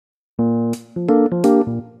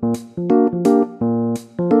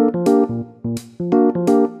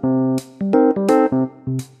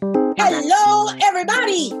Hello,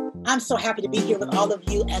 everybody. I'm so happy to be here with all of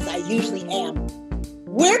you as I usually am.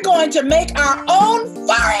 We're going to make our own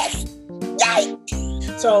forest. Yay!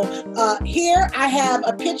 So here I have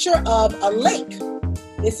a picture of a lake.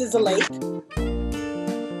 This is a lake.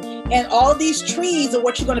 And all these trees are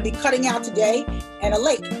what you're going to be cutting out today, and a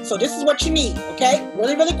lake. So this is what you need, okay?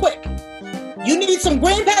 Really, really quick. You need some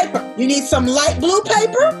green paper. You need some light blue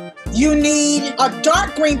paper. You need a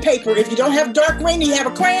dark green paper. If you don't have dark green, you have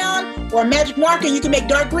a crayon or a magic marker, you can make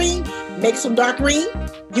dark green. Make some dark green.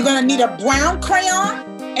 You're going to need a brown crayon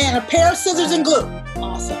and a pair of scissors and glue.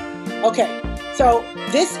 Awesome. Okay, so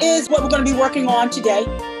this is what we're going to be working on today.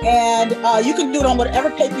 And you can do it on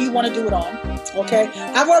whatever paper you want to do it on. Okay,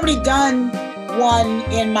 I've already done one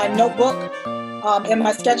in my notebook, in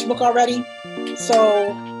my sketchbook already.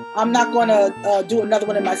 So I'm not going to do another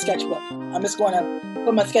one in my sketchbook. I'm just going to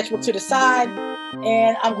put my sketchbook to the side,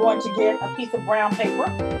 and I'm going to get a piece of brown paper.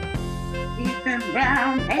 Piece of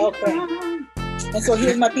brown paper. Okay. And so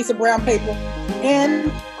here's my piece of brown paper.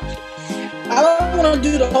 And I don't want to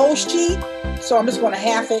do the whole sheet, so I'm just going to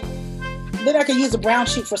half it. Then I can use the brown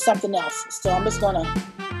sheet for something else. So I'm just going to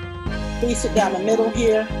piece it down the middle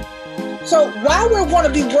here. So while we're going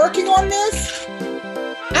to be working on this,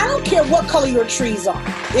 I don't care what color your trees are.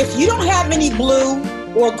 If you don't have any blue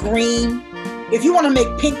or green, if you want to make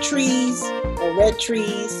pink trees or red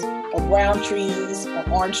trees or brown trees or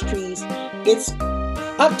orange trees, it's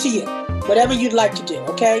up to you. Whatever you'd like to do,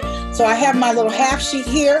 okay? So I have my little half sheet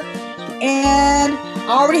here, and I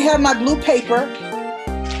already have my blue paper,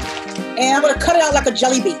 and I'm going to cut it out like a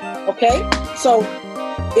jelly bean, okay? So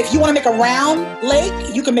if you want to make a round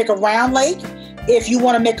lake, you can make a round lake. If you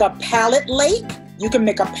want to make a palette lake, you can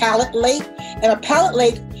make a palette lake. And a palette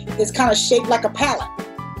lake is kind of shaped like a palette,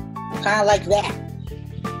 kind of like that,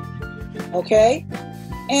 okay?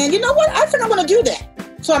 And you know what? I think I'm going to do that.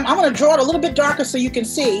 So I'm going to draw it a little bit darker so you can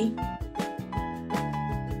see.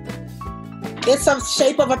 It's a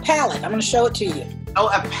shape of a palette. I'm going to show it to you. Oh,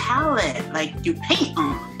 a palette, like you paint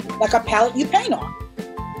on. Like a palette you paint on.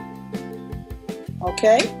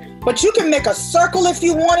 Okay? But you can make a circle if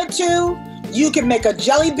you wanted to. You can make a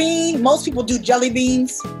jelly bean. Most people do jelly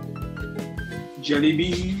beans. Jelly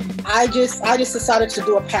bean. I just decided to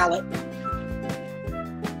do a palette.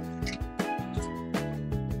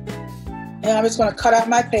 And I'm just going to cut out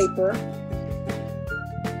my paper.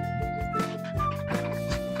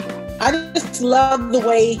 I just love the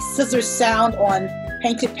way scissors sound on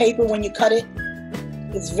painted paper when you cut it.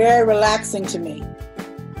 It's very relaxing to me.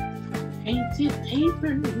 Painted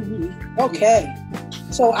paper. Okay,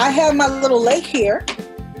 so I have my little lake here.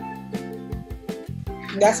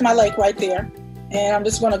 That's my lake right there. And I'm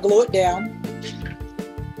just going to glue it down.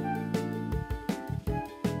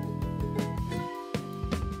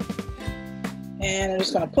 And I'm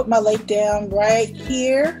just going to put my lake down right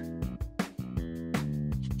here.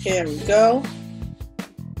 There we go.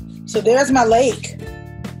 So there's my lake.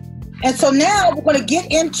 And so now we're going to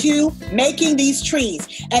get into making these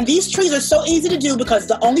trees. And these trees are so easy to do because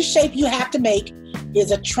the only shape you have to make is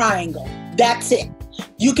a triangle. That's it.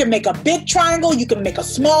 You can make a big triangle. You can make a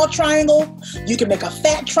small triangle. You can make a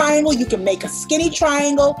fat triangle. You can make a skinny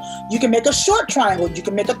triangle. You can make a short triangle. You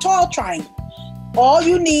can make a tall triangle. All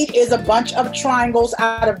you need is a bunch of triangles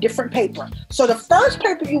out of different paper. So the first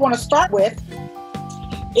paper you want to start with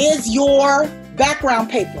is your background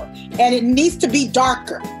paper, and it needs to be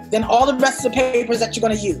darker than all the rest of the papers that you're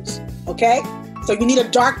going to use, okay? So you need a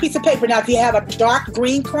dark piece of paper. Now, if you have a dark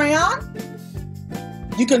green crayon,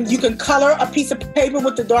 you can color a piece of paper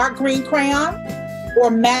with the dark green crayon or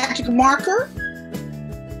magic marker.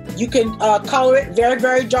 You can color it very,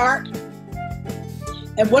 very dark.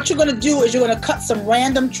 And what you're going to do is you're going to cut some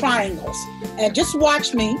random triangles. And just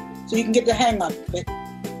watch me so you can get the hang of it.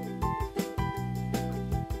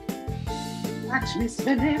 Watch Miss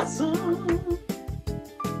Vanessa.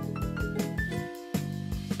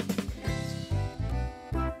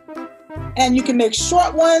 And you can make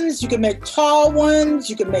short ones, you can make tall ones,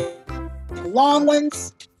 you can make long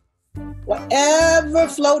ones. Whatever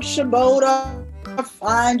floats your boat,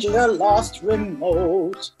 find your lost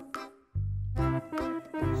remote.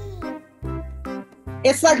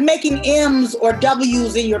 It's like making M's or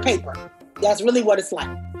W's in your paper. That's really what it's like.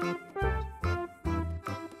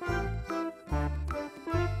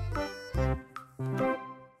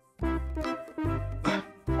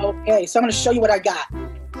 Okay, so I'm going to show you what I got.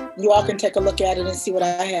 You all can take a look at it and see what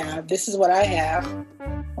I have. This is what I have.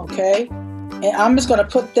 Okay, and I'm just going to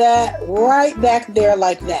put that right back there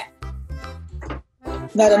like that.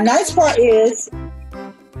 Now the nice part is,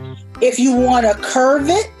 if you want to curve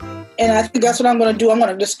it, and I think that's what I'm going to do, I'm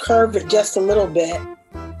going to just curve it just a little bit.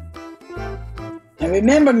 And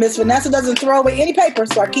remember, Miss Vanessa doesn't throw away any paper,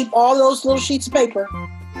 so I keep all those little sheets of paper,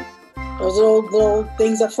 those little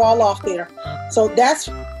things that fall off there. So that's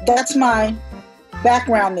my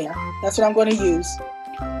background there. That's what I'm going to use.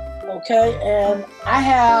 Okay, and I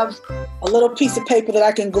have a little piece of paper that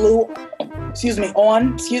I can glue,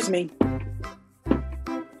 on.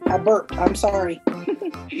 I burped. I'm sorry.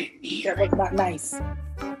 That was not nice.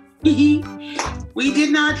 We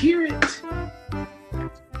did not hear it.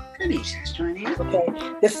 Goodness, that's joining. Okay.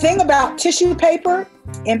 The thing about tissue paper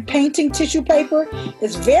and painting tissue paper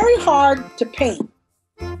is very hard to paint.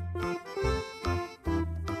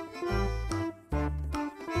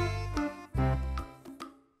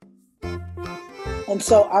 And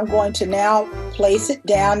so I'm going to now place it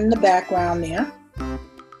down in the background there.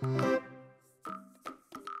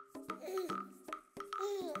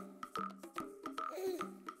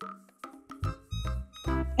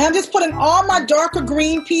 And I'm just putting all my darker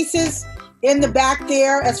green pieces in the back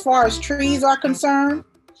there as far as trees are concerned.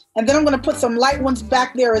 And then I'm going to put some light ones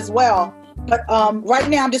back there as well. But right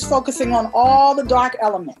now I'm just focusing on all the dark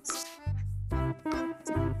elements.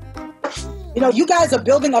 You know, you guys are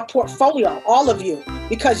building a portfolio, all of you,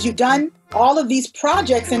 because you've done all of these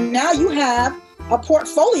projects and now you have a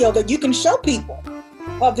portfolio that you can show people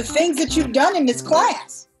of the things that you've done in this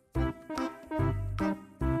class.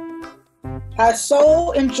 I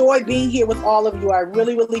so enjoy being here with all of you. I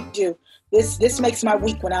really, really do. This makes my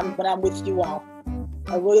week when I'm with you all.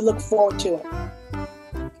 I really look forward to it.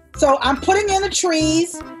 So I'm putting in the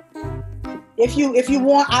trees. If you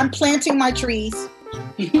want, I'm planting my trees.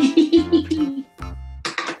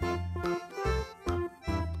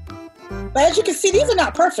 But as you can see, these are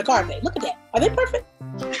not perfect, are they? Look at that. Are they perfect?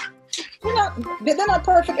 They're not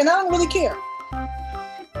perfect, and I don't really care.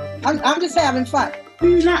 I'm just having fun.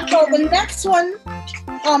 So the next one,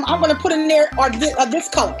 I'm going to put in there are this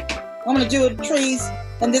color. I'm going to do trees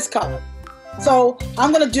in this color. So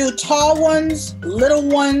I'm going to do tall ones, little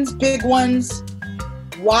ones, big ones,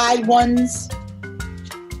 wide ones,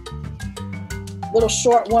 little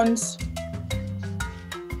short ones,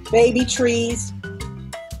 baby trees.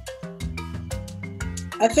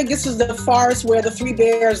 I think this is the forest where the 3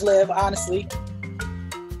 bears live, honestly.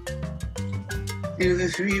 Do the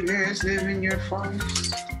 3 bears live in your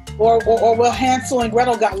forest? Or well, Hansel and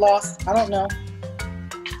Gretel got lost. I don't know.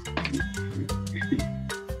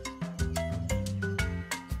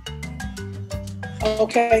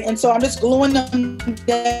 Okay, and so I'm just gluing them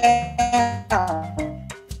down.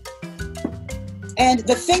 And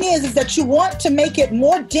the thing is that you want to make it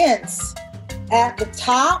more dense at the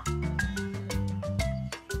top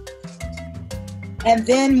and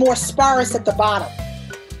then more sparse at the bottom.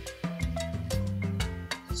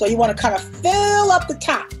 So you want to kind of fill up the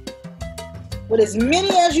top with as many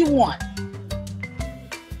as you want.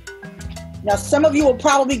 Now, some of you will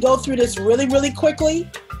probably go through this really, really quickly,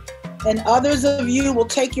 and others of you will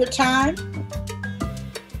take your time.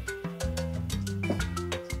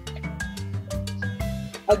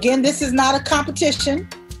 Again, this is not a competition.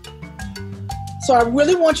 So I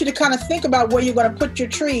really want you to kind of think about where you're going to put your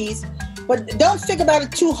trees, but don't think about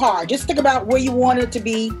it too hard. Just think about where you want it to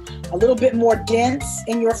be a little bit more dense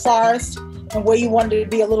in your forest and where you want it to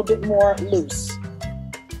be a little bit more loose.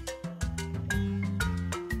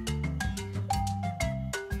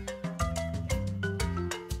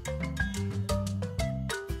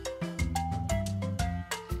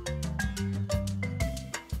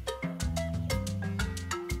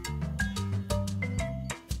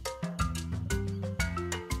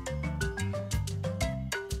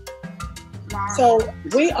 So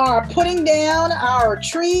we are putting down our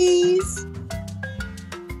trees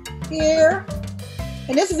here.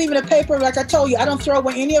 And this is even a paper, like I told you, I don't throw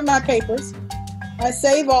away any of my papers. I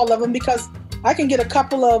save all of them because I can get a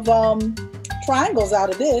couple of triangles out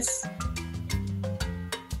of this.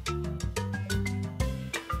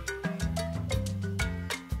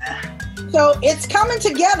 So it's coming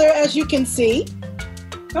together, as you can see.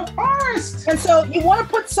 The forest. And so you want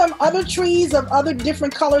to put some other trees of other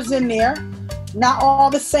different colors in there. Not all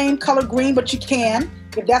the same color green, but you can,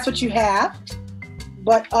 if that's what you have.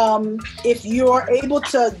 But if you're able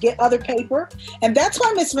to get other paper, and that's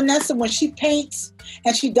why Miss Vanessa, when she paints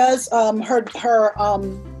and she does her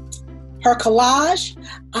collage,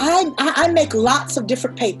 I make lots of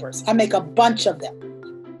different papers. I make a bunch of them.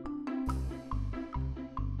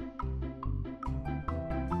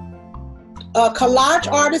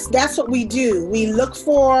 Collage artists, that's what we do. We look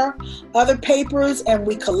for other papers and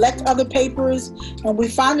we collect other papers, and we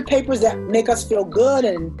find the papers that make us feel good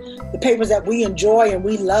and the papers that we enjoy and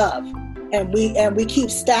we love, and we keep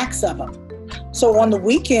stacks of them. So on the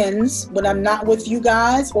weekends when I'm not with you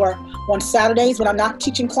guys, or on Saturdays when I'm not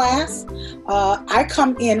teaching class, I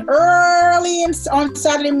come in early on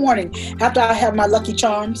Saturday morning after I have my Lucky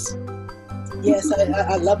Charms. Yes,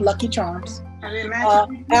 I love Lucky Charms.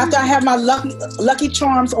 After I have my Lucky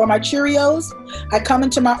Charms or my Cheerios, I come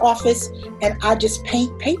into my office and I just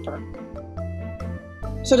paint paper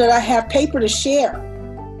so that I have paper to share.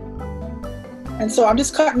 And so I'm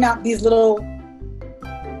just cutting out these little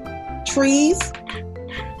trees,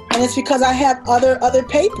 and it's because I have other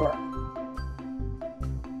paper.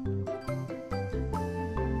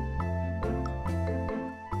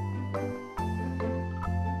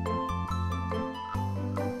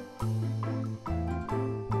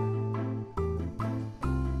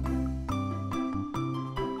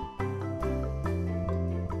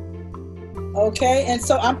 Okay, and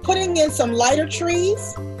so I'm putting in some lighter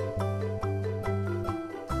trees.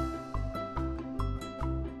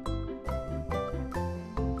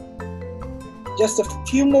 Just a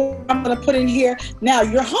few more I'm going to put in here. Now,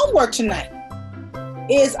 your homework tonight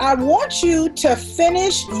is I want you to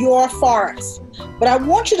finish your forest, but I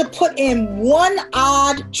want you to put in one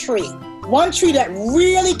odd tree, one tree that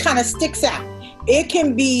really kind of sticks out. It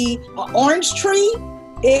can be an orange tree.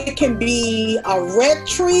 It can be a red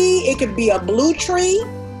tree. It could be a blue tree.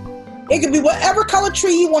 It could be whatever color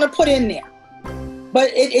tree you want to put in there.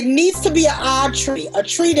 But it needs to be an odd tree, a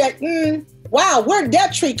tree that, wow, where did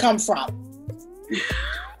that tree come from?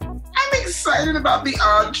 I'm excited about the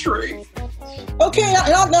odd tree. Okay,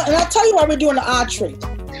 and I'll tell you why we're doing the odd tree.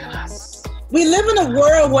 Yes. We live in a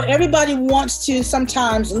world where everybody wants to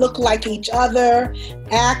sometimes look like each other,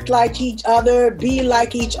 act like each other, be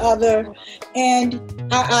like each other. And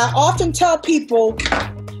I often tell people,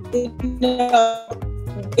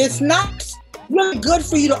 it's not really good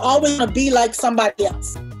for you to always want to be like somebody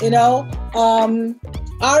else.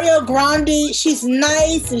 Ariana Grande, she's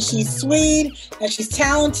nice and she's sweet and she's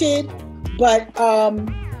talented, but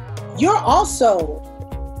you're also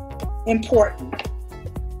important.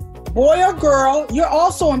 Boy or girl, you're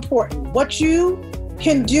also important. What you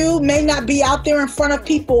can do may not be out there in front of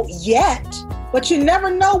people yet, but you never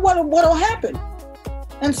know what'll happen.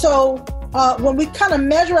 And so when we kind of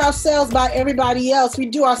measure ourselves by everybody else, we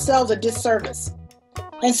do ourselves a disservice.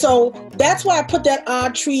 And so that's why I put that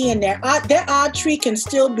odd tree in there. That odd tree can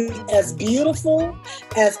still be as beautiful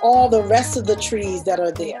as all the rest of the trees that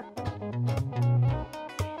are there.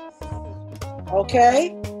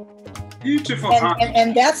 Okay? Beautiful.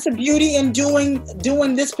 And that's the beauty in doing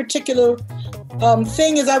this particular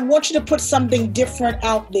thing, is I want you to put something different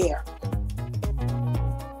out there.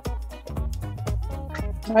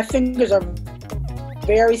 My fingers are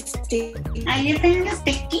very sticky. Are your fingers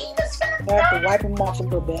sticky? I have to wipe them off a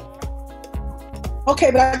little bit.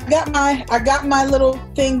 Okay, but I got my little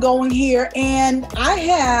thing going here, and I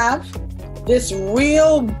have this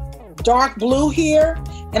real dark blue here,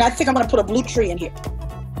 and I think I'm going to put a blue tree in here.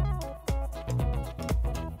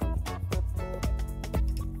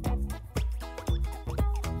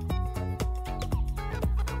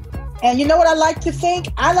 And you know what I like to think?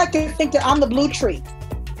 I like to think that I'm the blue tree.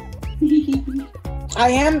 I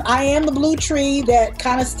am the blue tree that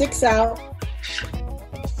kind of sticks out.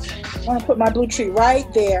 I'm going to put my blue tree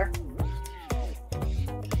right there.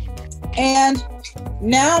 And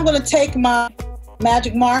now I'm going to take my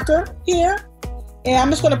magic marker here, and I'm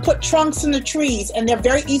just going to put trunks in the trees, and they're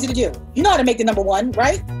very easy to do. You know how to make the number one,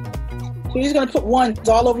 right? So you're just going to put ones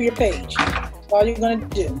all over your page. That's all you're going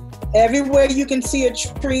to do. Everywhere you can see a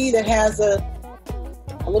tree that has a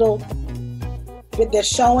little bit that's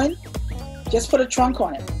showing, just put a trunk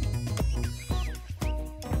on it.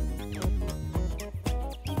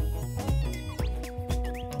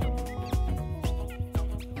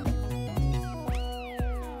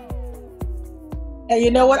 And you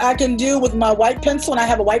know what I can do with my white pencil, and I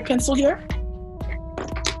have a white pencil here?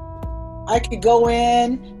 I could go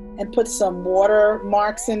in and put some water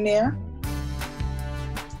marks in there.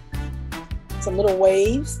 Some little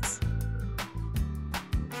waves.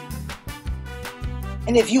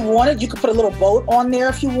 And if you wanted, you could put a little boat on there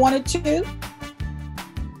if you wanted to.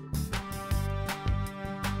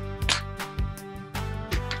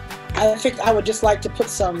 I think I would just like to put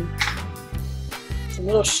some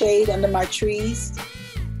little shade under my trees.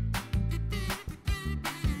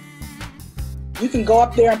 You can go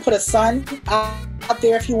up there and put a sun out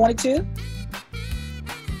there if you wanted to.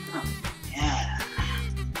 Oh, yeah.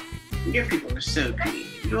 Your people are so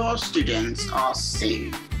creative. Your students are so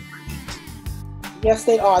great. Yes,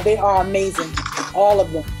 they are. They are amazing. All of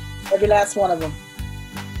them. Every last one of them.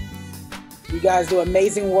 You guys do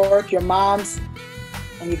amazing work. Your moms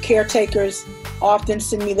and your caretakers often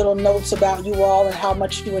send me little notes about you all and how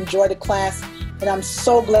much you enjoy the class. And I'm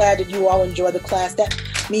so glad that you all enjoy the class. That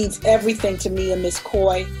means everything to me and Miss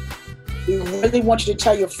Coy. We really want you to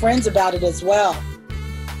tell your friends about it as well.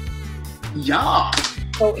 Yeah.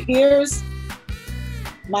 So here's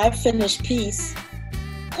my finished piece.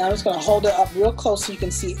 And I'm just going to hold it up real close so you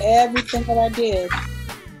can see everything that I did.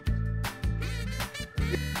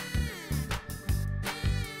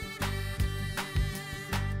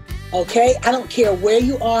 Okay, I don't care where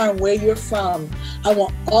you are and where you're from. I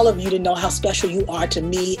want all of you to know how special you are to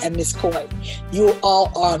me and Miss Coy. You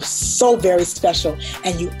all are so very special,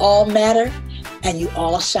 and you all matter, and you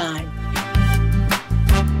all shine.